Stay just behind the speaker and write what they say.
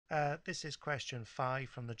This is question 5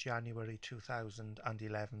 from the January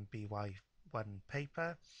 2011 BY1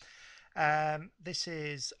 paper. This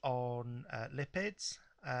is on lipids,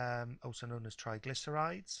 also known as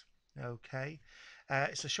triglycerides. Okay,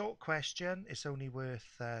 it's a short question. It's only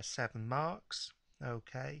worth 7 marks.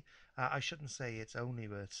 Okay, I shouldn't say it's only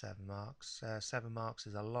worth 7 marks. 7 marks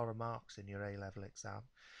is a lot of marks in your A-level exam.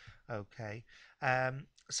 Okay,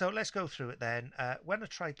 so let's go through it then. When a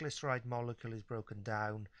triglyceride molecule is broken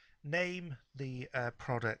down, name the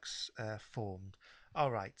products formed.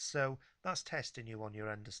 All right, so that's testing you on your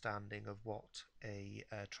understanding of what a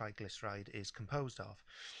triglyceride is composed of.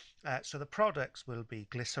 So the products will be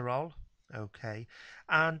glycerol, okay,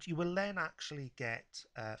 and you will then actually get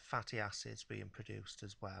fatty acids being produced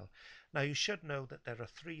as well. Now you should know that there are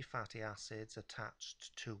 3 fatty acids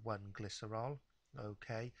attached to one glycerol.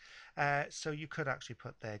 Okay, so you could actually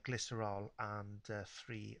put there glycerol and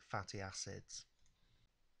 3 fatty acids.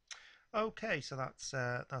 Okay, so that's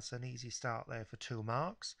an easy start there for 2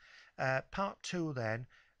 marks. Part 2 then,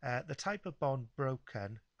 the type of bond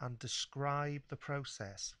broken and describe the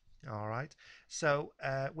process. All right, so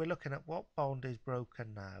we're looking at what bond is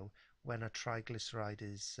broken now when a triglyceride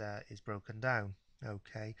is broken down.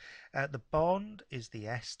 Okay, the bond is the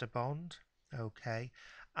ester bond. Okay,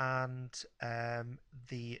 and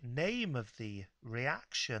the name of the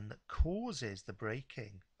reaction that causes the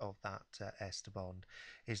breaking of that ester bond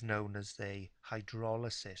is known as the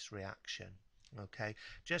hydrolysis reaction. Okay,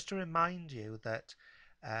 just to remind you that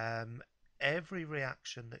every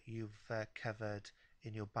reaction that you've covered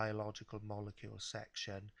in your biological molecule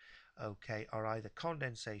section, okay, are either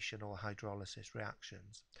condensation or hydrolysis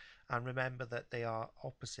reactions, and remember that they are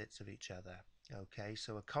opposites of each other. Okay,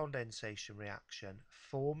 so a condensation reaction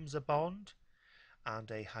forms a bond and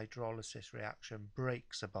a hydrolysis reaction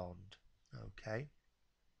breaks a bond. Okay,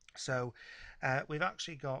 so we've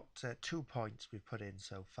actually got 2 points we've put in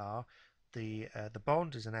so far. The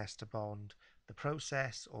bond is an ester bond, the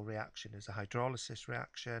process or reaction is a hydrolysis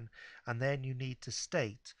reaction, and then you need to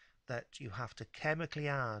state that you have to chemically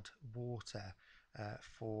add water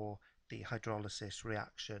for the hydrolysis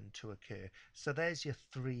reaction to occur. So there's your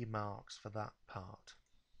 3 marks for that part.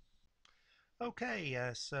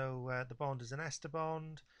 Okay, so the bond is an ester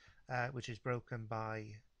bond, which is broken by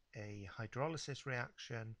a hydrolysis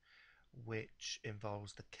reaction, which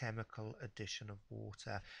involves the chemical addition of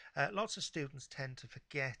water. Lots of students tend to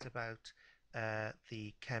forget about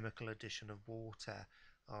the chemical addition of water.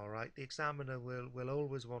 All right, the examiner will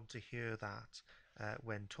always want to hear that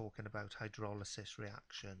when talking about hydrolysis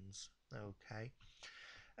reactions. Okay.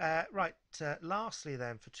 Right, lastly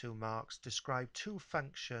then for 2 marks, describe 2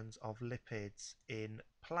 functions of lipids in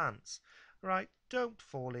plants. Right, don't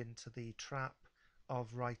fall into the trap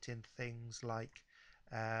of writing things like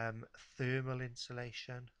thermal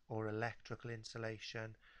insulation or electrical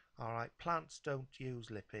insulation. All right, plants don't use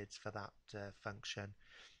lipids for that function.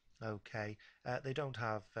 Okay, they don't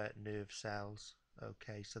have nerve cells.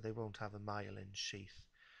 Okay, so they won't have a myelin sheath,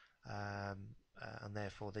 and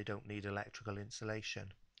therefore they don't need electrical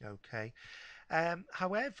insulation. Okay,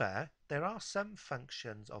 however, there are some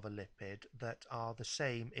functions of a lipid that are the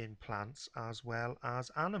same in plants as well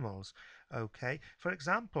as animals. Okay, for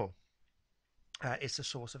example, it's a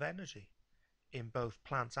source of energy in both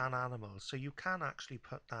plants and animals, so you can actually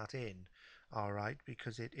put that in, all right,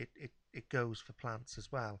 because it goes for plants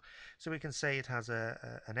as well. So we can say it has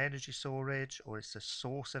an energy storage, or it's a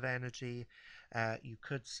source of energy. You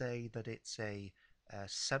could say that it's a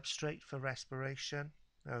substrate for respiration.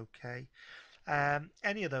 Okay,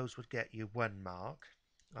 any of those would get you 1 mark.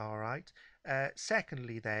 All right.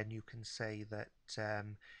 Secondly, then you can say that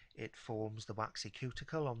it forms the waxy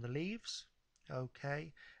cuticle on the leaves.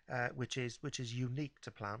 Okay, which is unique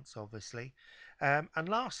to plants, obviously. And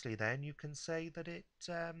lastly, then you can say that it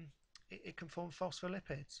can form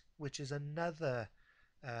phospholipids, which is another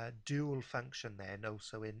dual function then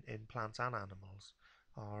also in plants and animals.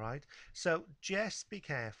 All right, so just be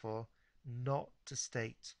careful not to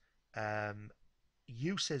state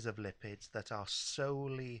uses of lipids that are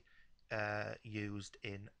solely used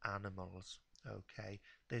in animals. Okay,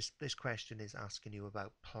 this question is asking you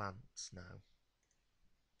about plants now.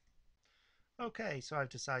 Okay, so I've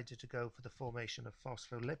decided to go for the formation of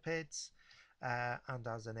phospholipids and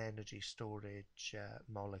as an energy storage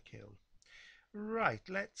molecule. Right,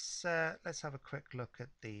 let's have a quick look at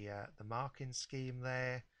the marking scheme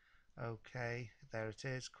there. Okay, there it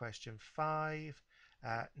is, question 5.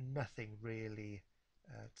 Nothing really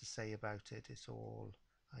to say about it. It's all,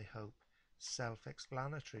 I hope,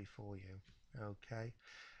 self-explanatory for you. Okay.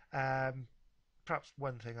 Perhaps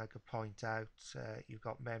one thing I could point out, you've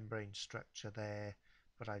got membrane structure there,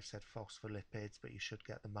 but I've said phospholipids, but you should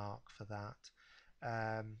get the mark for that.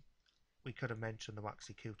 We could have mentioned the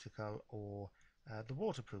waxy cuticle or the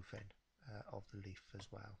waterproofing of the leaf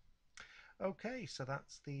as well. Okay, so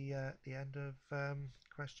that's the end of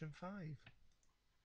question 5.